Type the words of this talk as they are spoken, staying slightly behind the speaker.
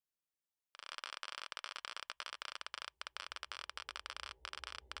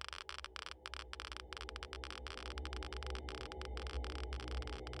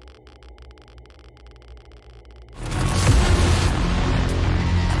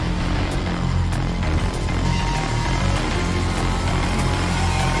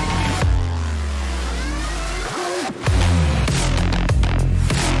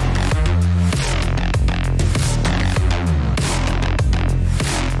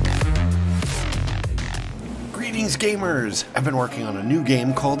Greetings gamers! I've been working on a new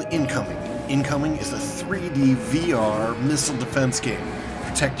game called Incoming. Incoming is a 3D VR missile defense game.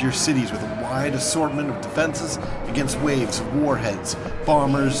 Protect your cities with a wide assortment of defenses against waves of warheads,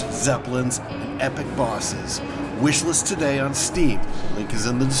 bombers, zeppelins, and epic bosses. Wishlist today on Steam. Link is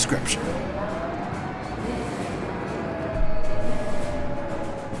in the description.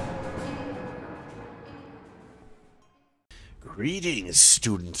 Greetings,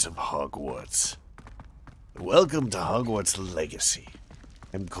 students of Hogwarts. Welcome to Hogwarts Legacy.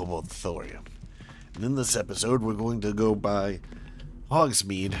 I'm Cobalt Thorium, and in this episode we're going to go by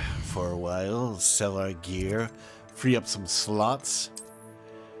Hogsmeade for a while, sell our gear, free up some slots,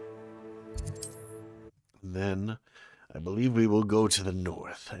 and then I believe we will go to the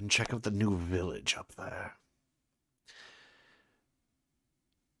north and check out the new village up there.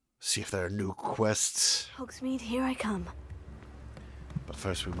 See if there are new quests. Hogsmeade, here I come. But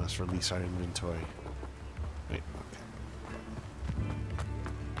first we must release our inventory. Wait, okay.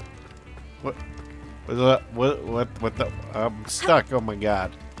 What was that? What the? I'm stuck. Oh my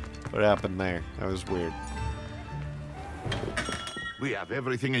god. What happened there? That was weird. We have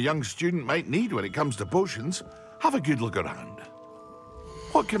everything a young student might need when it comes to potions. Have a good look around.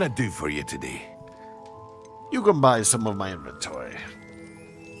 What can I do for you today? You can buy some of my inventory.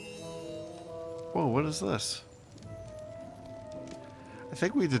 Whoa, what is this? I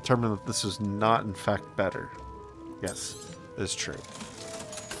think we determined that this is not, in fact, better. Yes, it's true.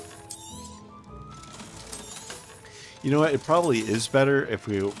 You know what? It probably is better if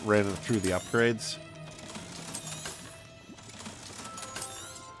we ran it through the upgrades.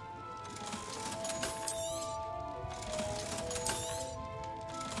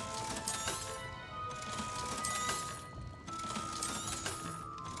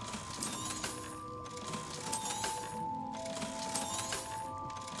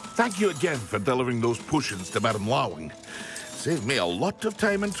 Thank you again for delivering those potions to Madame Rowling. Saved me a lot of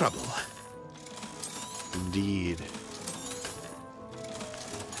time and trouble. Indeed.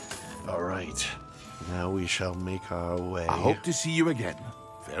 Alright. Now we shall make our way. I hope to see you again.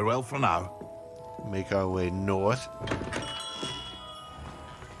 Farewell for now. Make our way north.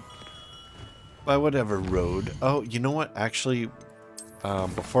 By whatever road. Oh, you know what? Actually,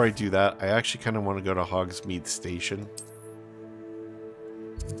 before I do that, I actually kind of want to go to Hogsmeade Station.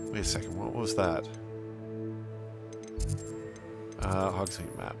 Wait a second, what was that?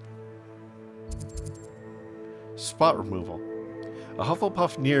 Hogsmeade map. Spot removal. A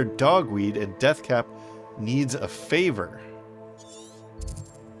Hufflepuff near Dogweed and Deathcap needs a favor.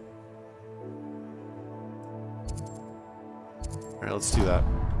 Alright, let's do that.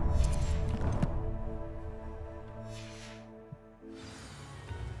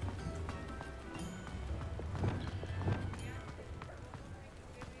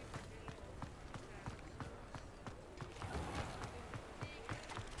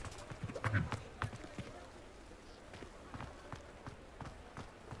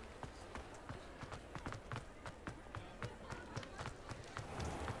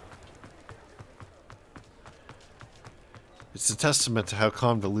 It's a testament to how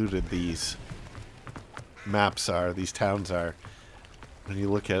convoluted these maps are, these towns are, when you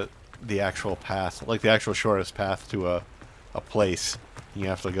look at the actual path, like the actual shortest path to a place. You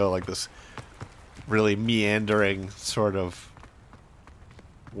have to go like this really meandering sort of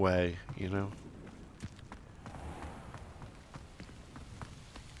way, you know?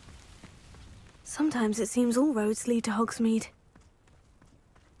 Sometimes it seems all roads lead to Hogsmeade.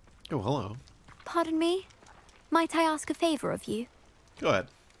 Oh, hello. Pardon me? Might I ask a favour of you? Go ahead.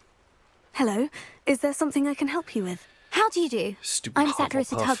 Hello, is there something I can help you with? How do you do? Stupid I'm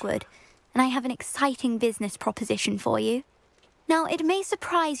Satirus Hufflepuff. Tugwood, and I have an exciting business proposition for you. Now, it may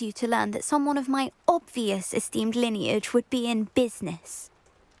surprise you to learn that someone of my obvious esteemed lineage would be in business.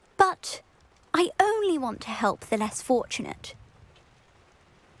 But I only want to help the less fortunate.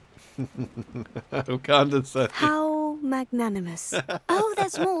 How condescending. How magnanimous. Oh,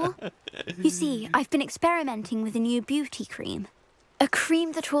 there's more. You see, I've been experimenting with a new beauty cream. A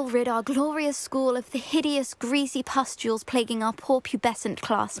cream that will rid our glorious school of the hideous, greasy pustules plaguing our poor pubescent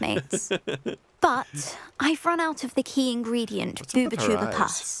classmates. But I've run out of the key ingredient, What's up with her Booba-Tuber eyes?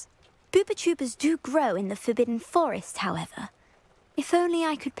 pus. Booba-Tubers do grow in the Forbidden Forest, however. If only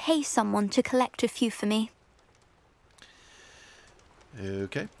I could pay someone to collect a few for me.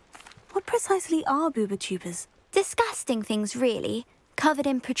 Okay. What precisely are Booba-Tubers? Disgusting things, really, covered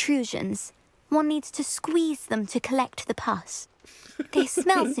in protrusions. One needs to squeeze them to collect the pus. They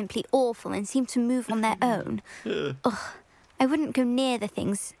smell simply awful and seem to move on their own. Ugh, I wouldn't go near the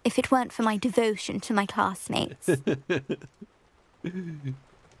things if it weren't for my devotion to my classmates.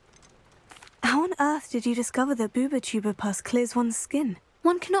 How on earth did you discover that Booba pus clears one's skin?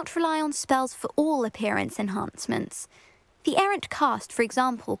 One cannot rely on spells for all appearance enhancements. The errant cast, for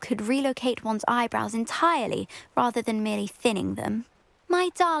example, could relocate one's eyebrows entirely rather than merely thinning them. My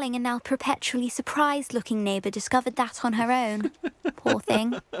darling and now perpetually surprised-looking neighbour discovered that on her own. Poor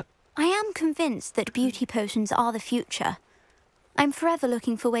thing. I am convinced that beauty potions are the future. I'm forever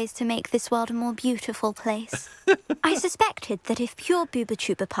looking for ways to make this world a more beautiful place. I suspected that if pure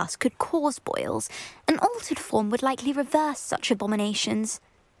Booba pus could cause boils, an altered form would likely reverse such abominations.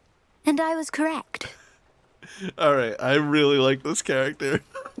 And I was correct. Alright, I really like this character.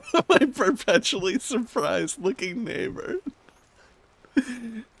 My perpetually surprised-looking neighbor.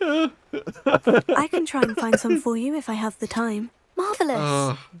 I can try and find some for you if I have the time.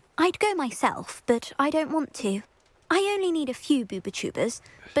 Marvellous. I'd go myself, but I don't want to. I only need a few Booba,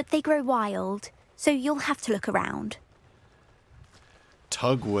 but they grow wild, so you'll have to look around.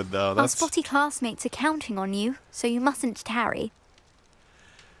 Tugwood, though, Our that's... spotty classmates are counting on you, so you mustn't tarry.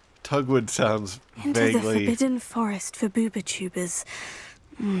 Tugwood sounds Into the vaguely... forbidden forest for Booba.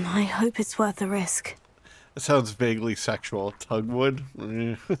 I hope it's worth the risk. It sounds vaguely sexual. Tugwood?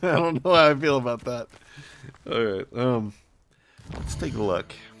 I don't know how I feel about that. Alright, let's take a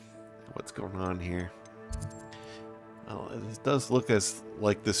look at what's going on here. Well, it does look as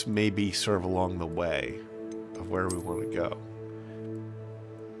like this may be sort of along the way of where we want to go.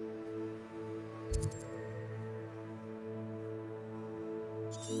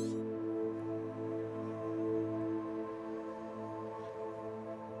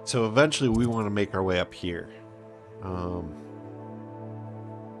 So eventually we want to make our way up here.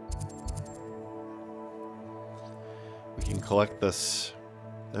 We can collect this.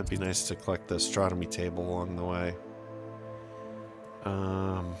 That'd be nice to collect the astronomy table along the way.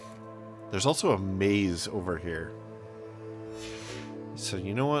 There's also a maze over here. So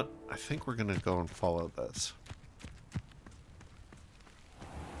you know what? I think we're gonna go and follow this.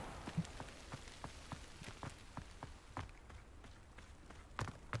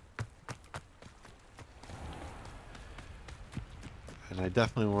 And I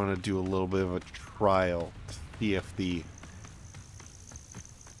definitely want to do a little bit of a trial to see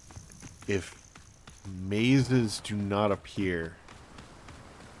if mazes do not appear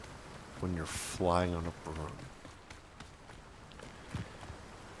when you're flying on a broom.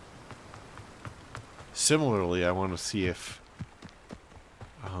 Similarly, I want to see if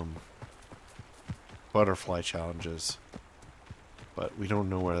butterfly challenges, but we don't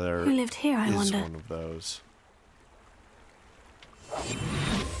know where there Who lived here, I is wonder? one of those.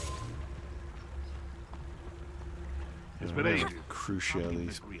 It's been ages. Crucio, How can we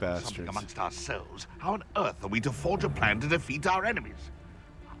these agree on bastards. something amongst ourselves. How on earth are we to forge a plan to defeat our enemies?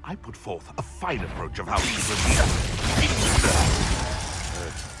 I put forth a fine approach of how we should proceed.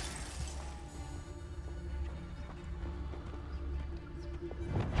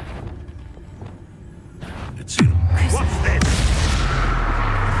 It's in. What's this?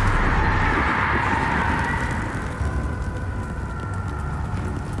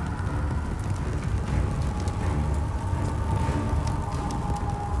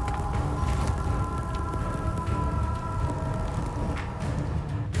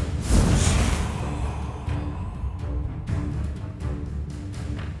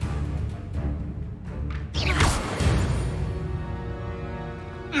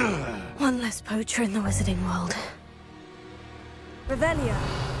 One less poacher in the wizarding world. Revelio.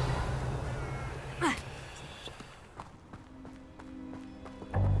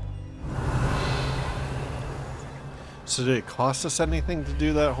 So did it cost us anything to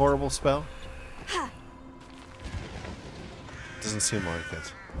do that horrible spell? Doesn't seem like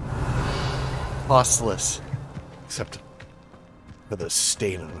it. Costless. Except for the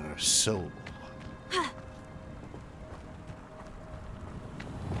stain on our soul.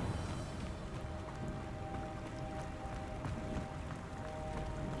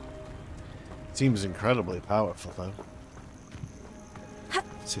 Seems incredibly powerful, though.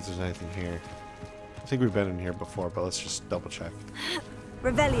 Let's see if there's anything here. I think we've been in here before, but let's just double check.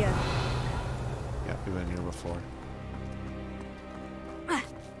 Revelio. Yeah, we've been here before.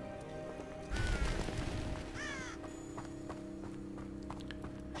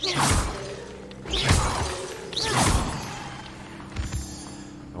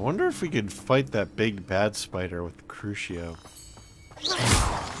 I wonder if we could fight that big bad spider with Crucio.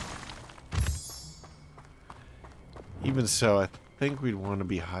 Even so, I think we'd want to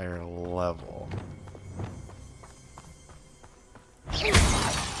be higher level.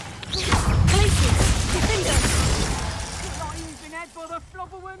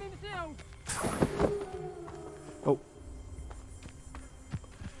 Oh.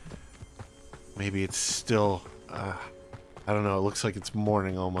 maybe it's still, I don't know, it looks like it's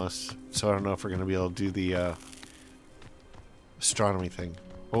morning almost. So I don't know if we're going to be able to do the astronomy thing.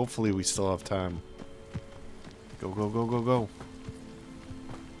 Hopefully we still have time. Go, go, go, go, go.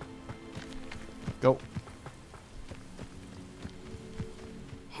 Go.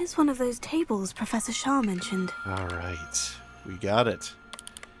 Here's one of those tables Professor Shah mentioned. Alright, we got it.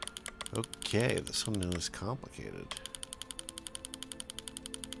 Okay, this one is complicated.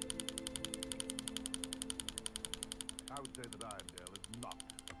 I would say that Irondale is not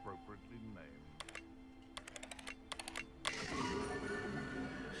appropriately named.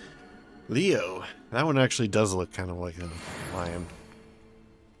 Leo. That one actually does look kind of like a lion.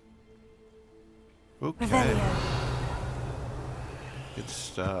 Okay. Revelio. Good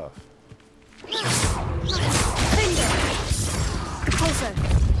stuff. Finger! Capulso!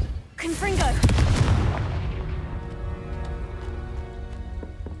 Confringo!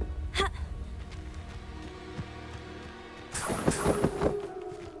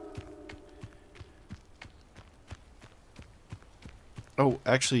 Oh,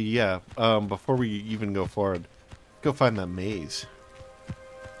 actually, yeah. Before we even go forward, go find that maze.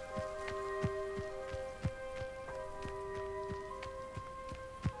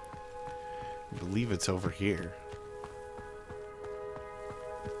 I believe it's over here.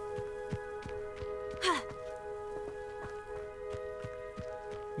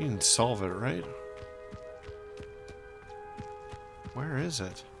 You can solve it, right? Where is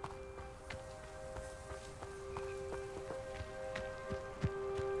it?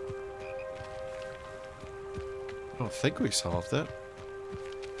 I don't think we solved it.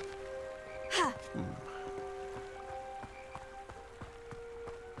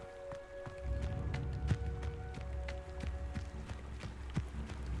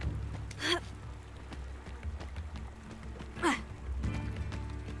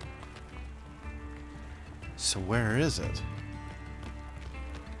 So where is it?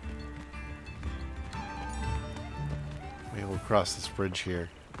 Maybe we'll cross this bridge here.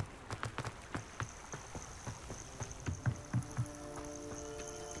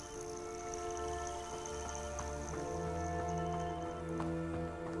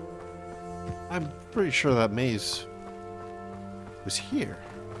 I'm pretty sure that maze was here.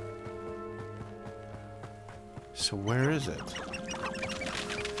 So where is it?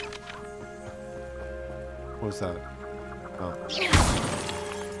 What was that? Oh.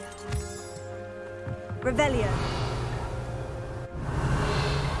 Revelio.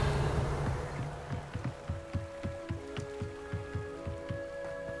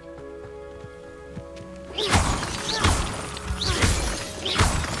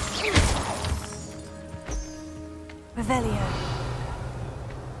 Revelio.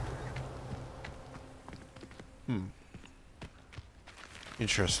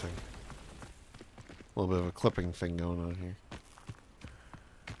 Interesting. A little bit of a clipping thing going on here.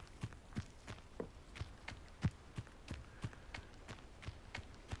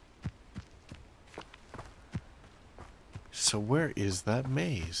 So where is that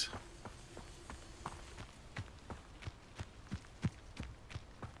maze?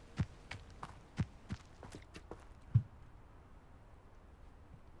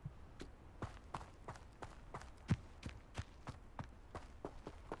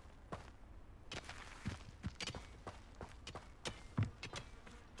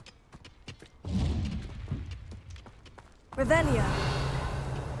 Revelio.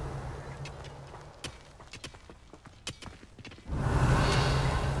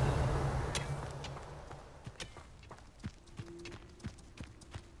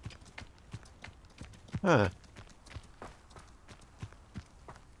 Huh.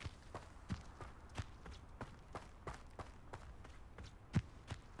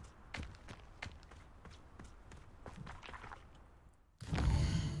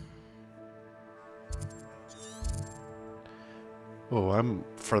 Oh, I'm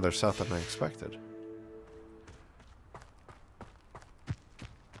further south than I expected.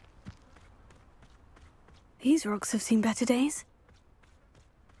 These rocks have seen better days.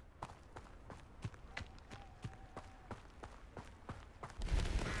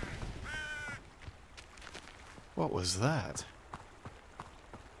 What was that?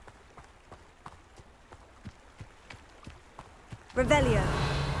 Revelio.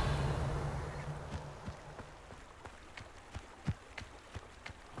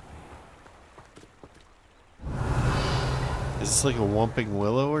 Is this like a whomping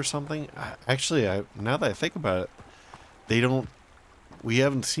willow or something? Actually, now that I think about it, we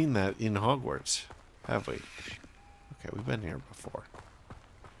haven't seen that in Hogwarts, have we? Okay, we've been here before.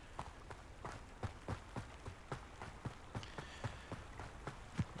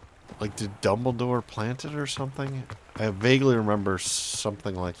 Like, did Dumbledore plant it or something? I vaguely remember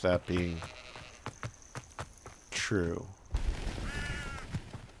something like that being true.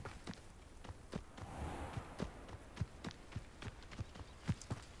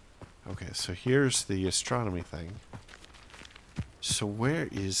 Okay, so here's the astronomy thing. So where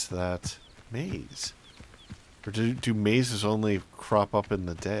is that maze? Or do mazes only crop up in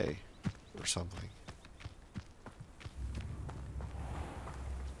the day or something?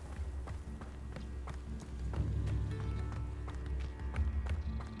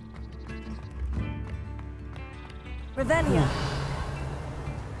 Revelia.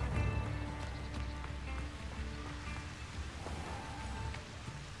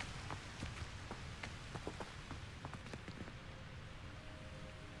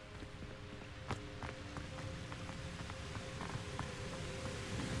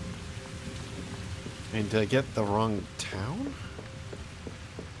 And did I get the wrong town?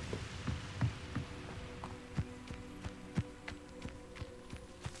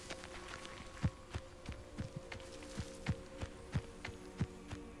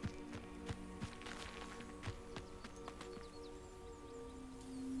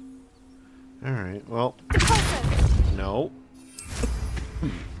 Alright, well. No.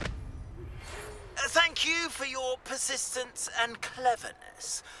 Thank you for your persistence and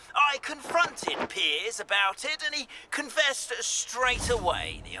cleverness. I confronted Piers about it and he confessed straight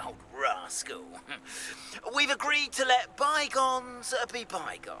away, the old rascal. We've agreed to let bygones be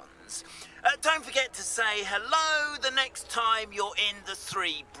bygones. Don't forget to say hello the next time you're in the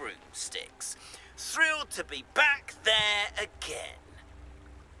Three Broomsticks. Thrilled to be back there again.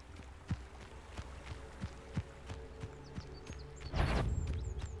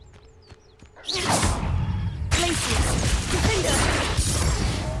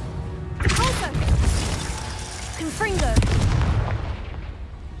 Confringo.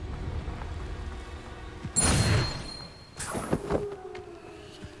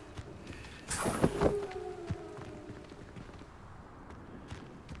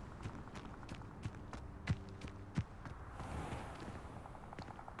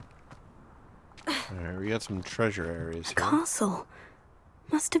 Alright, we got some treasure areas here. Castle.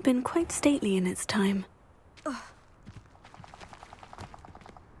 Must have been quite stately in its time.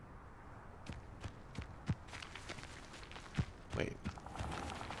 Wait.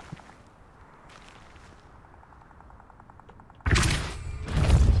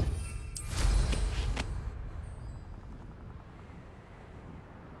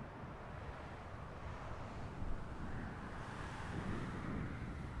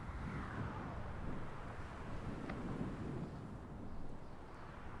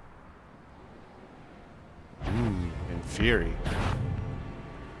 In Fury.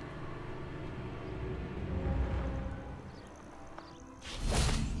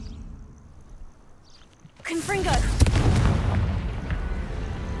 Confringo.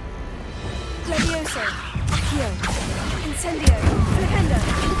 Levioso. Accio. Incendio. Flipendo.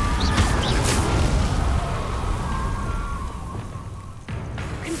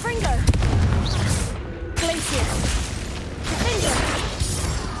 Confringo. Glacius. Defendo.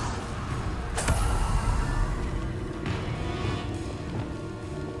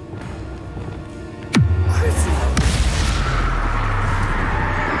 Crucio.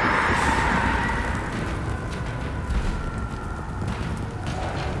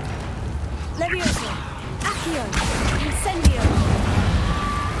 Levioso. Accio. Incendio.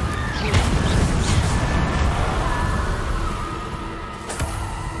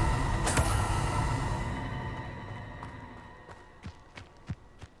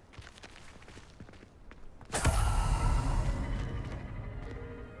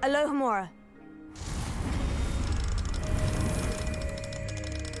 Alohomora.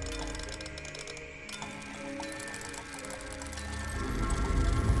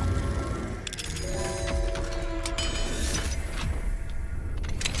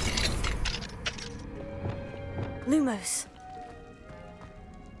 Lumos.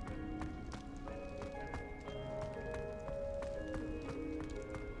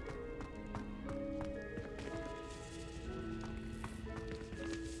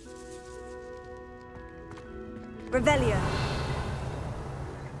 Revelia.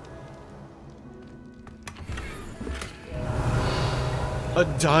 A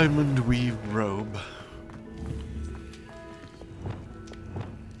diamond weave robe.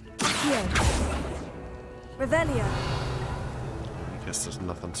 Accio. Revelia. I guess there's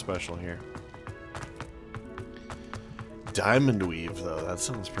nothing special here. Diamond weave, though. That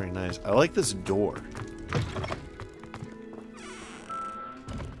sounds pretty nice. I like this door.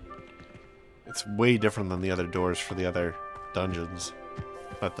 It's way different than the other doors for the other dungeons.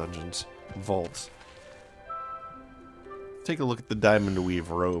 Not dungeons. Vaults. Take a look at the diamond weave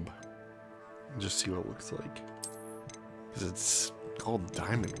robe. And just see what it looks like. Because it's called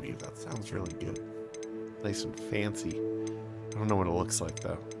diamond weave. That sounds really good. Nice and fancy. I don't know what it looks like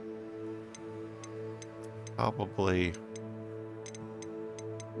though. Probably...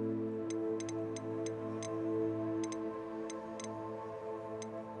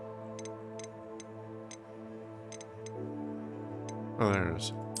 Oh, there it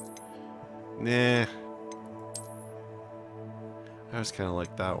is. Nah. I was kind of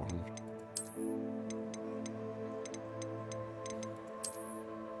like that one.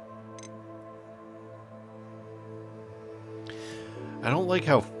 I don't like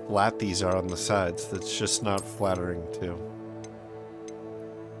how flat these are on the sides. That's just not flattering too.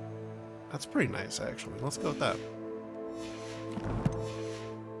 That's pretty nice, actually. Let's go with that.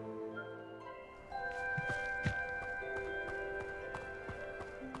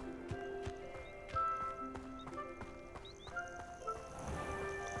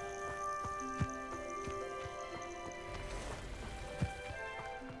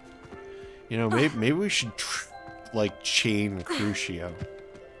 You know, maybe we should like chain Crucio.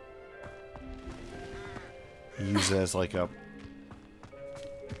 Use it as like a...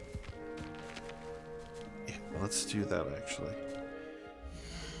 Yeah, let's do that actually.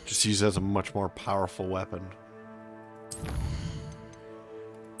 Just use it as a much more powerful weapon.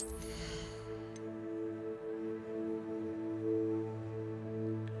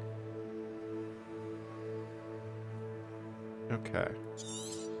 Okay.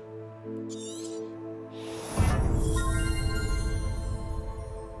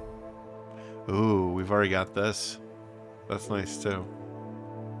 Ooh, we've already got this. That's nice too.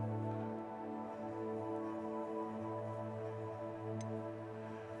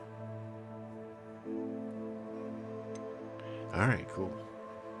 Alright, cool.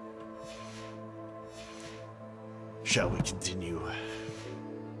 Shall we continue?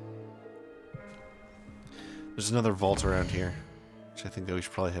 There's another vault around here, which I think that we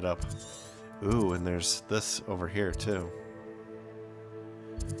should probably hit up. Ooh, and there's this over here too.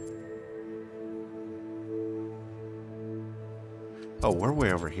 Oh, we're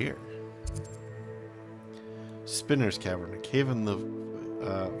way over here. Spinner's Cavern. A cave in the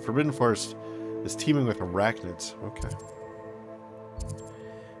Forbidden Forest is teeming with arachnids. Okay.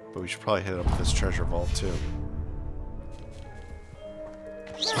 But we should probably hit up this treasure vault too.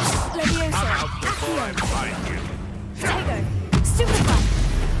 Come out before I find you. Tego, stupefy.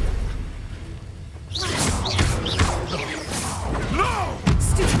 No!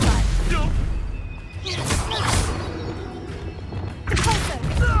 Stupefy. No!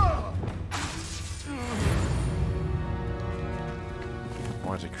 I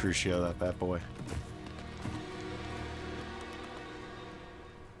want to Crucio that bad boy.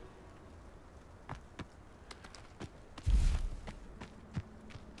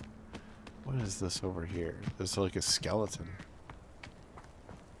 What is this over here? There's like a skeleton.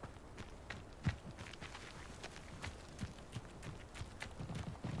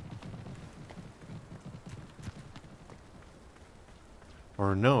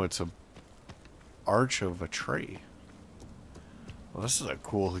 Or no, it's a arch of a tree. Well, this is a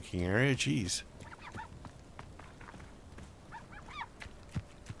cool looking area. Jeez.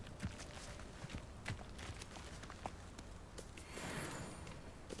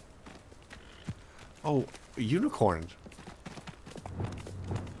 Oh, a unicorn.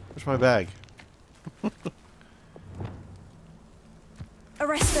 Where's my bag?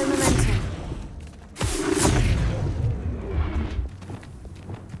 Arresto momentum.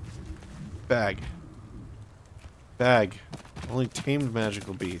 Bag. Bag. Only tamed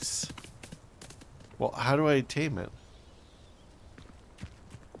magical beasts. Well, how do I tame it?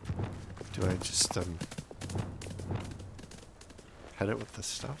 Do I just, head it with this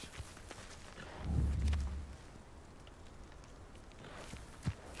stuff?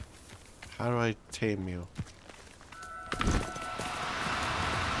 How do I tame you?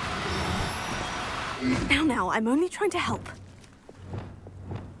 Now, I'm only trying to help.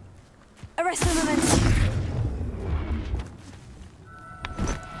 Arresto momentum.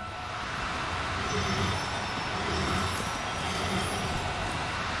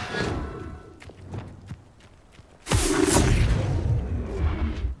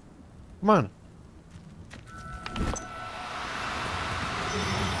 Come on.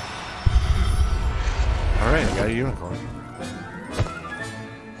 Alright, I got a unicorn.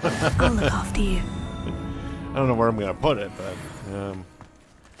 I'll look after you. I don't know where I'm gonna put it, but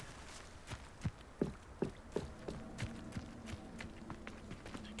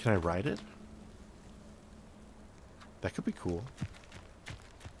can I ride it? That could be cool.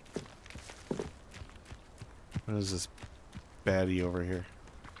 What is this baddie over here?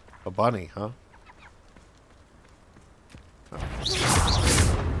 A bunny, huh? Oh.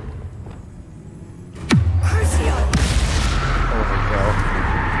 Crucio! Overkill.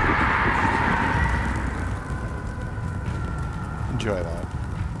 Enjoy that.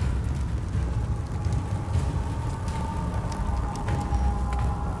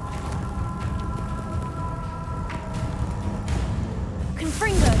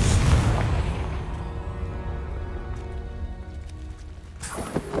 Confringos!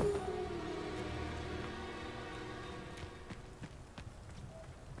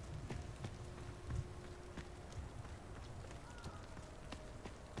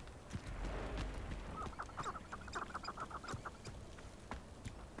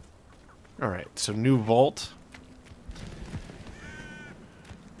 Alright, so new vault.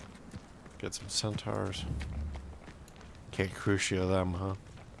 Get some centaurs. Can't Crucio them, huh?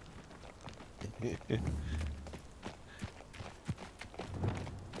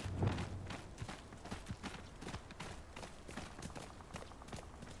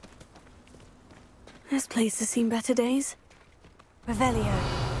 This place has seen better days. Revelio.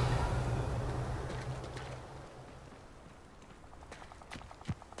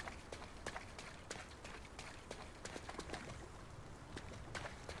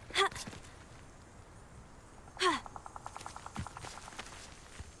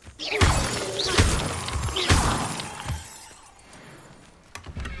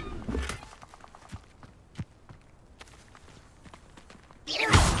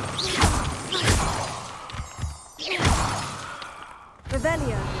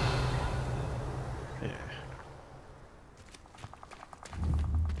 Revelio. Yeah.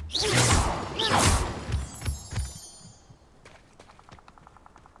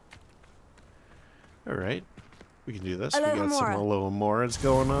 Alright. We can do this. We got some Alohamoras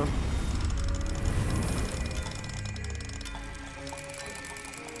going on.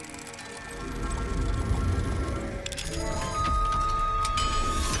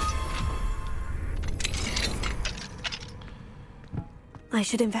 I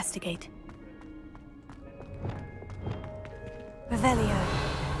should investigate. Revelio.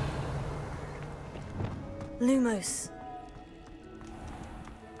 Lumos.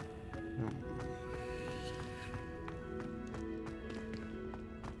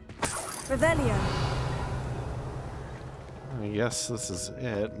 Revelio. I guess this is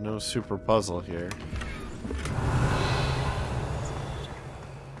it. No super puzzle here.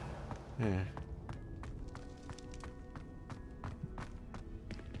 Yeah.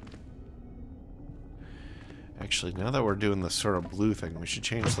 Actually, now that we're doing this sort of blue thing, we should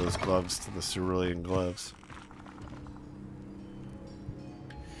change those gloves to the cerulean gloves.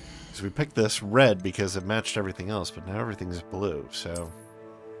 So we picked this red because it matched everything else, but now everything's blue, so...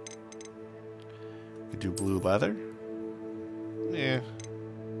 We could do blue leather? Yeah.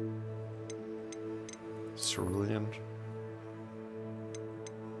 Cerulean.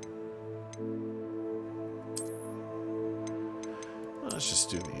 Let's just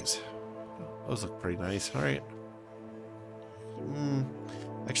do these. Those look pretty nice. Alright.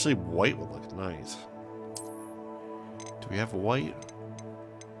 Actually, white would look nice. Do we have white?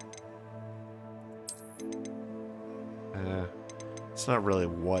 It's not really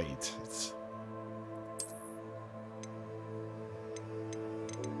white. It's...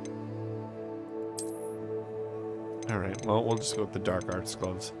 Alright, well, we'll just go with the dark arts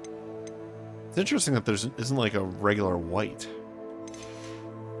gloves. It's interesting that there isn't like a regular white.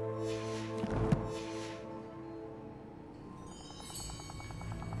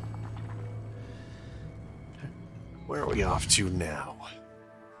 Where are we off to now?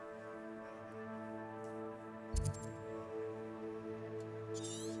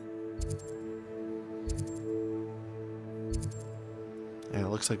 Yeah, it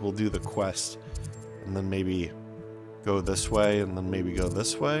looks like we'll do the quest and then maybe go this way and then maybe go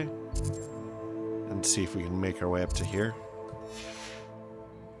this way and see if we can make our way up to here.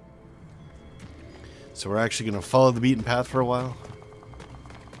 So we're actually going to follow the beaten path for a while.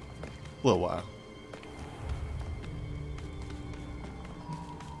 A little while.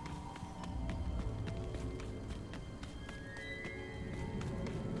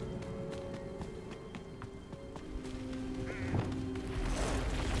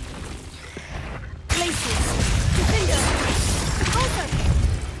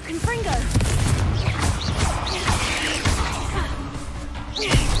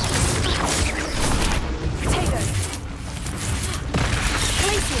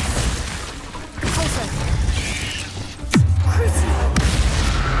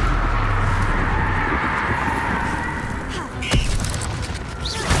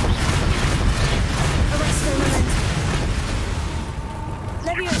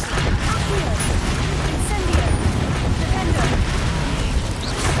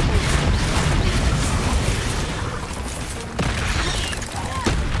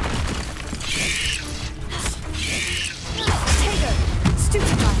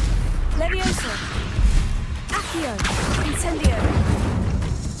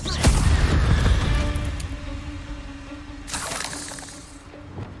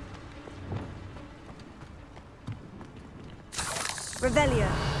 Revelio.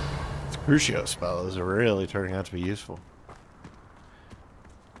 Crucio spells are really turning out to be useful.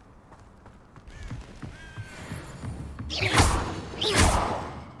 You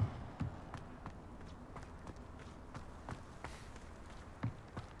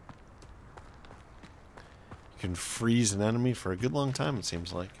can freeze an enemy for a good long time, it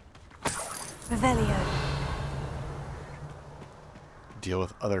seems like. Revelio. Deal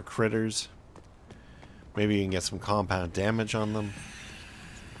with other critters. Maybe you can get some compound damage on them.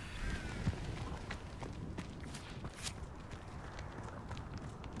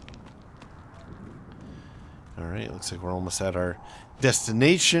 Alright, looks like we're almost at our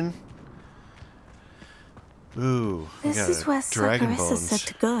destination. Ooh, we This got is where dragon Cerberus bones. said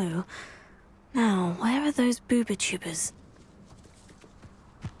to go. Now, where are those booba tubers?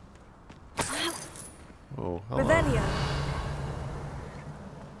 Oh, hello. Revelio.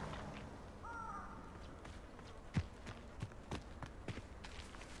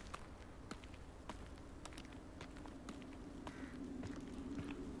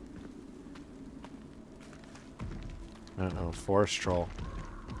 I don't know, forest troll.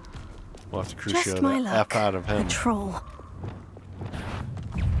 We'll have to Just Crucio my the luck. F out of A him. troll.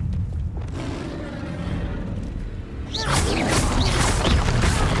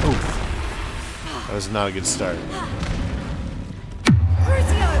 That was not a good start.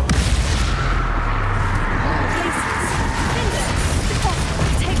 Crucio! Places. Finger. Deposit.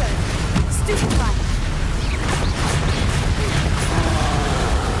 Tego. Stupefy.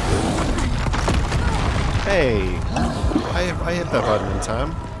 Hey! I hit that button in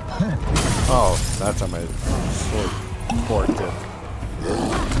time. Oh, that time I forked it.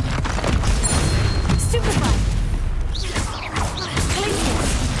 Stupefy. Places.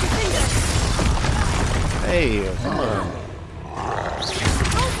 Finger. Hey, come on.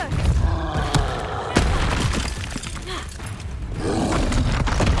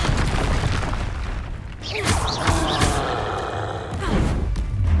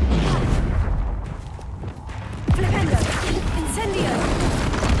 Flipendo. Incendio.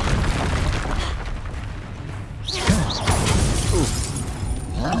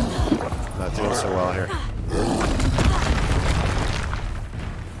 Not doing so well here.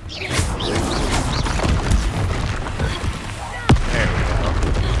 There we go.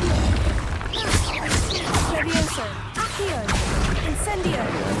 Levioso. Accio. Incendio.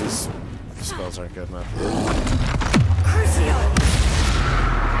 Yeah, these spells aren't good enough. Crucio.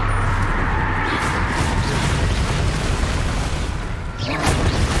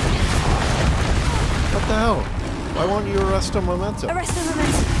 What the hell? Why won't you arrest a momentum? Arrest the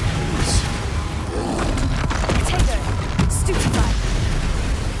momentum. Potato. Stupefy.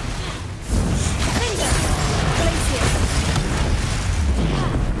 Finger. Glacier.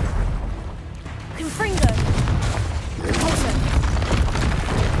 Confringo. Repulsor.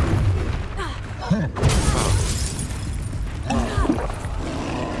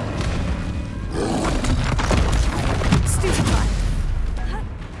 Stupefy.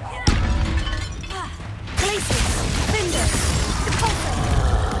 Glacier. Finger. Repulsor.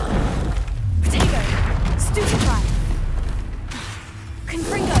 Potato. Stupefy.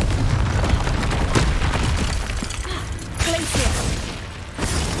 Confringo. Glacier.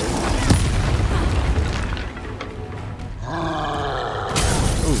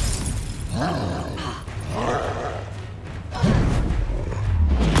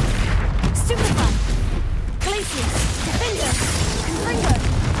 Stupefy. Glacier. Defender. Confringo.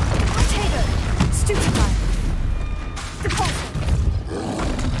 Potato. Stupefy. Repulsor.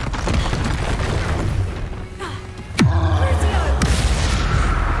 Crucio.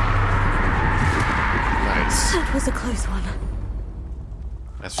 Nice. That was a close one.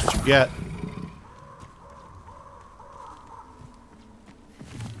 That's what you get.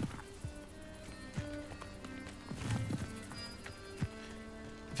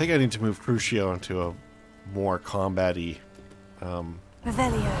 I think I need to move Crucio into a more combat-y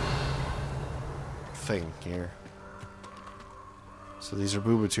Revelio. thing here. So these are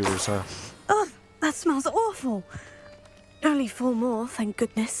booba tubers, huh? Oh, that smells awful. Only 4 more, thank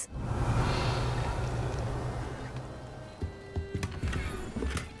goodness.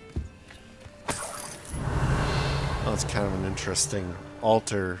 Well, it's kind of an interesting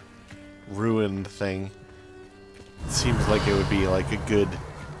altar ruined thing. It seems like it would be like a good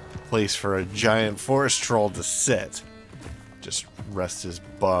place for a giant forest troll to sit. Just rest his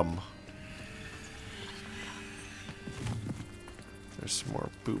bum. There's some more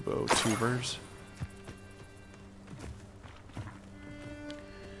bubo tubers.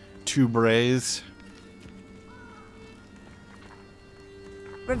 Tubres.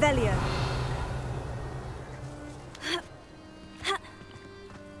 Revelio.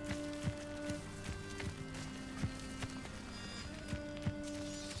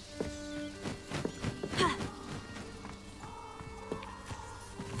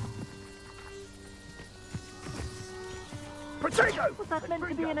 Potato! Was that meant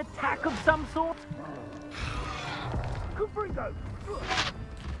to be an attack of some sort? Confringo!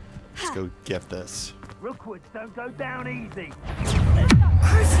 Let's go get this. Rookwoods don't go down easy.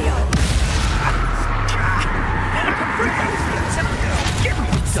 Crucio! Give me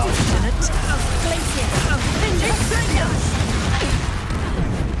a dodge in it.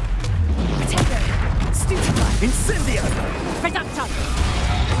 Potato! Stupefy! Incendio! Reducto!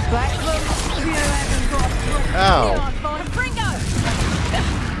 Black cloak, you haven't got... Ow! Confringo!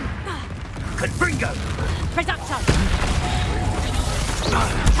 Confringo! Reducto!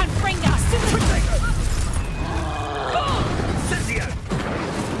 Confringo! Potato! Incendio!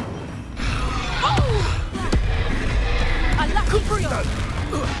 Confringo!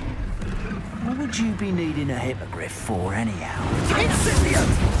 What would you be needing a hippogriff for, anyhow? Incendio!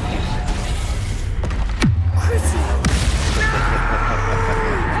 Crucio!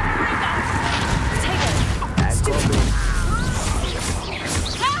 Potato! Stupefy!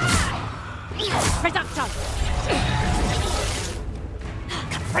 Reducto!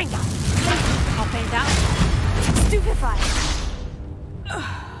 Confringo! Hop it out! Stupefy!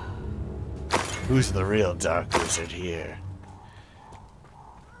 Who's the real dark wizard here?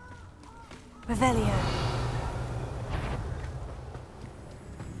 Revelio.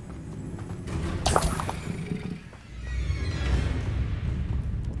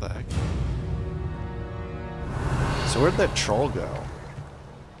 What the heck? So where'd that troll go?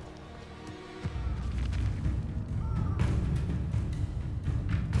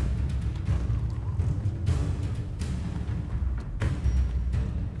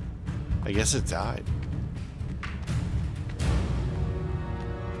 I guess it died.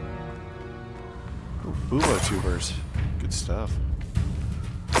 Ooh, Bubo tubers. Good stuff.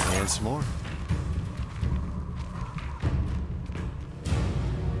 And some more.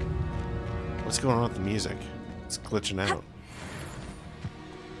 What's going on with the music? It's glitching out.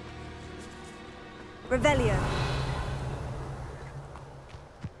 Revelio.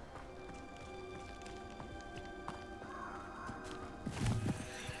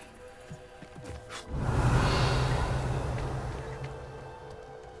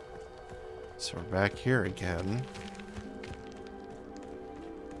 So we're back here again.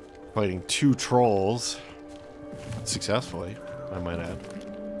 Fighting 2 trolls. Successfully, I might add.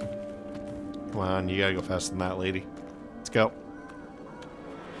 Come on, you gotta go faster than that, lady. Let's go.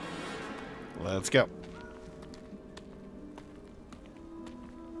 Let's go.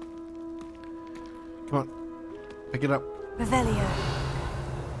 Come on. Pick it up. Revelio.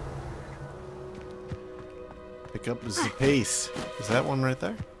 Pick up is the pace. Is that one right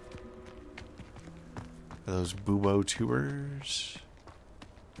there? Are those Bubo tubers?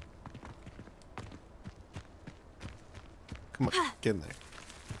 Come on, get in there.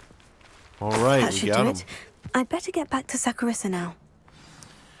 Alright, That we should got do them. it. I'd better get back to Sakurissa now.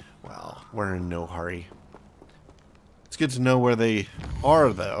 Well, we're in no hurry. It's good to know where they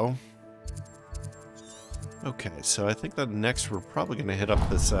are, though. Okay, so I think that next we're probably going to hit up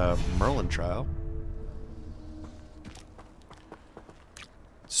this Merlin trial.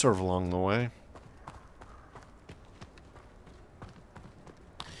 Sort of along the way.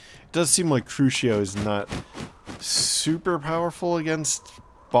 It does seem like Crucio is not super powerful against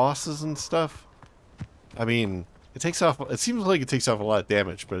bosses and stuff. I mean, it seems like it takes off a lot of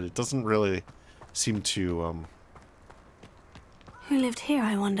damage, but it doesn't really seem to Who lived here,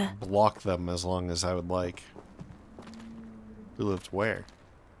 I wonder? block them as long as I would like. Who lived where?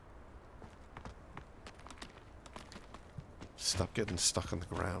 Stop getting stuck on the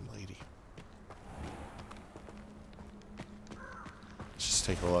ground, lady. Let's just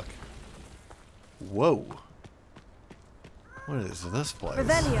take a look. Whoa. What is this place?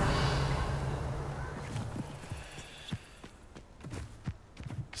 Revelio.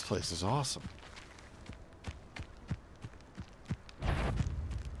 This place is awesome.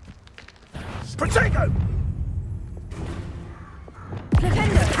 Potato!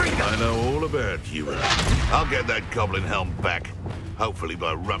 Flipendo. I know all about you. I'll get that goblin helm back. Hopefully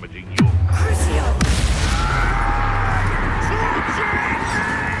by rummaging your... Crucio.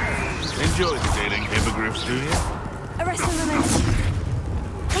 Enjoy stealing hippogriffs, do you? Arrest the moment.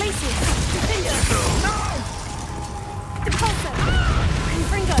 Glacius. Flipendo. No! Depulso.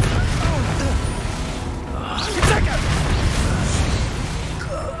 Confringo.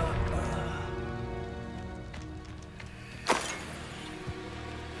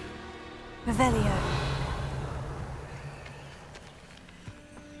 Revelio.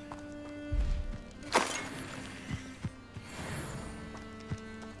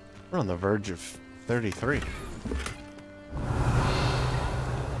 We're on the verge of 33.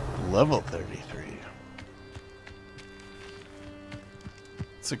 Level 33.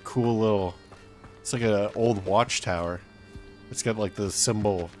 It's a cool little... It's like an old watchtower. It's got like the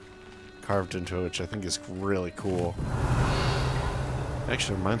symbol carved into it, which I think is really cool.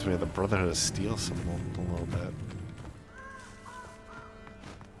 Actually reminds me of the Brotherhood of Steel symbol a little bit.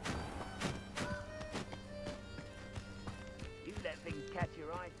 You let things catch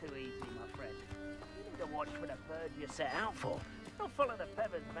your eye too easy, my friend. You need to watch for the bird you set out for. Not follow the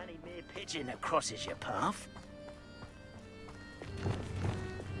feathers of any mere pigeon that crosses your path.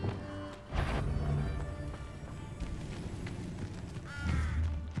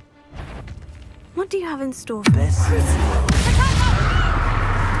 What do you have in store for us?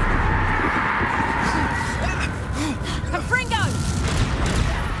 Fringo!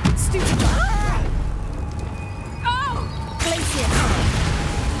 Stupid guy! Oh! Glacier!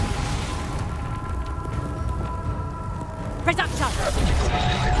 Reductor!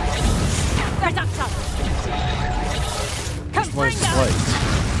 Reductor! Confringo!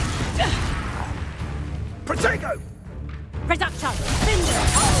 Protego! Reductor!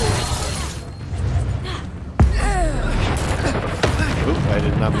 Oop, I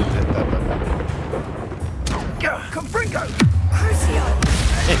did not mean to hit that button. Confringo! Crucio!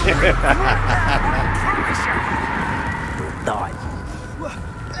 Die.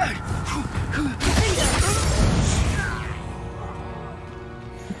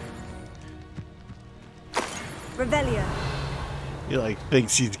 Revelio. He like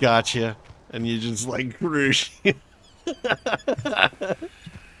thinks he's got you, and you just like Crucio.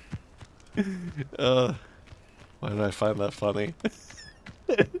 Why did I find that funny?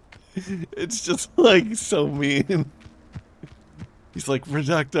 It's just like so mean. He's like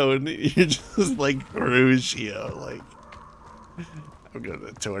Reducto, and you're just like Crucio. Like, I'm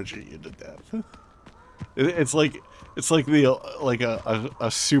gonna torture you to death. It's like the like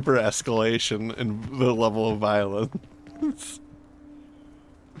a super escalation in the level of violence.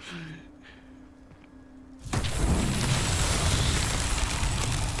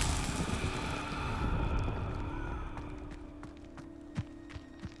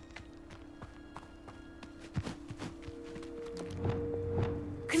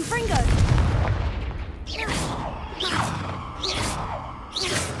 Confringo!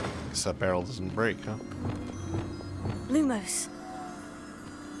 Guess that barrel doesn't break, huh? Lumos.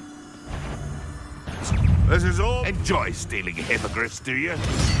 This is all. Enjoy stealing hippogriffs, do you?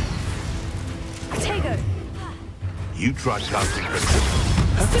 Tego. You tried casting the...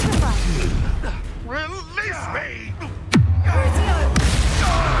 Superfly. Release me! Crucio.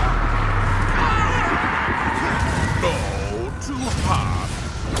 Oh, too hard.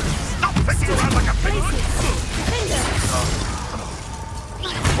 Stop thinking around like a pig!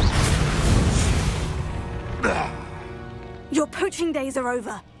 Your poaching days are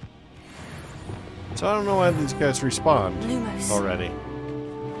over. So I don't know why these guys respawn Lumos. already.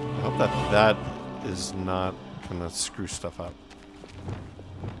 I hope that is not gonna screw stuff up.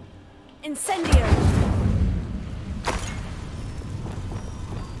 Incendio.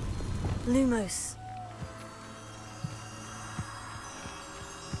 Lumos.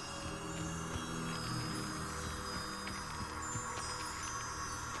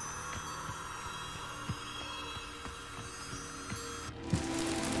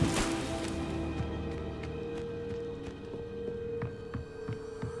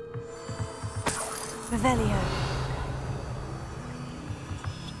 Revelio.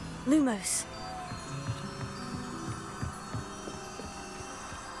 Lumos.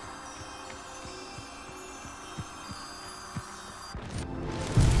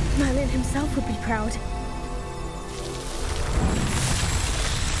 Merlin himself would be proud.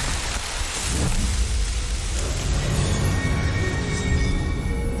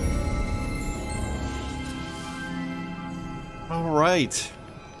 All right,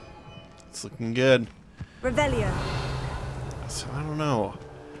 it's looking good. Revelio. So I don't know.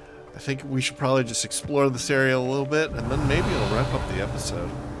 I think we should probably just explore this area a little bit, and then maybe it'll wrap up the episode.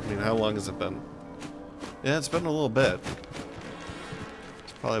 I mean, how long has it been? Yeah, it's been a little bit.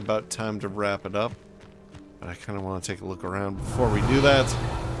 It's probably about time to wrap it up. But I kind of want to take a look around before we do that,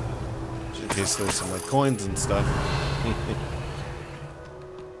 just in case there's some like coins and stuff.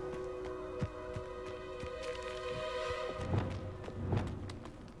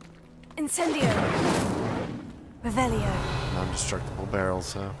 Incendio. Revelio. Non-destructible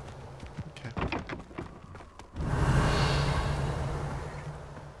barrels, huh? Okay.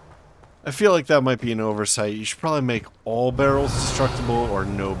 I feel like that might be an oversight. You should probably make all barrels destructible or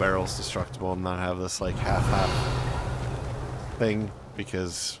no barrels destructible and not have this like half-half thing,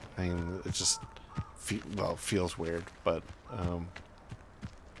 because I mean it just feels weird, but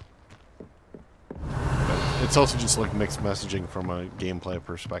it's also just like mixed messaging from a gameplay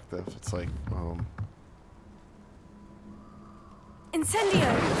perspective. It's like, Incendio!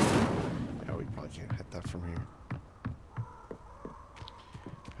 yeah, we probably can't hit that from here.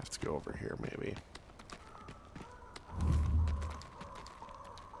 Have to go over here, maybe.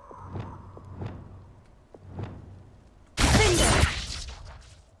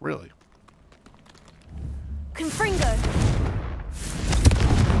 Really? Confringo!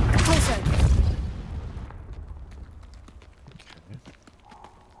 Capulso!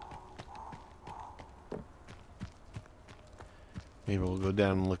 Maybe we'll go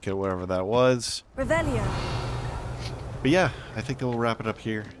down and look at whatever that was. Revelio! But yeah, I think that we'll wrap it up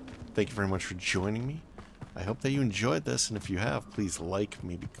here. Thank you very much for joining me. I hope that you enjoyed this, and if you have, please like,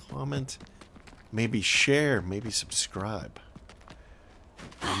 maybe comment, maybe share, maybe subscribe.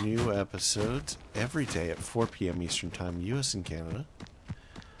 New episodes every day at 4 p.m. Eastern Time, US and Canada.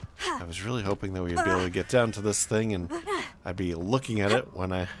 I was really hoping that we'd be able to get down to this thing and I'd be looking at it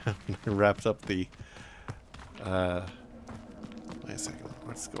when I wrapped up the... wait a second,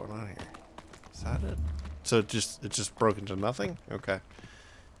 what's going on here? Is that it? So it just broke into nothing? Okay.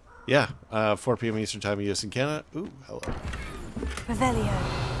 Yeah, 4 p.m. Eastern Time, US and Canada. Ooh, hello. Revelio!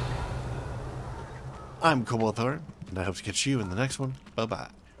 I'm Cobalt, and I hope to catch you in the next one. Bye-bye.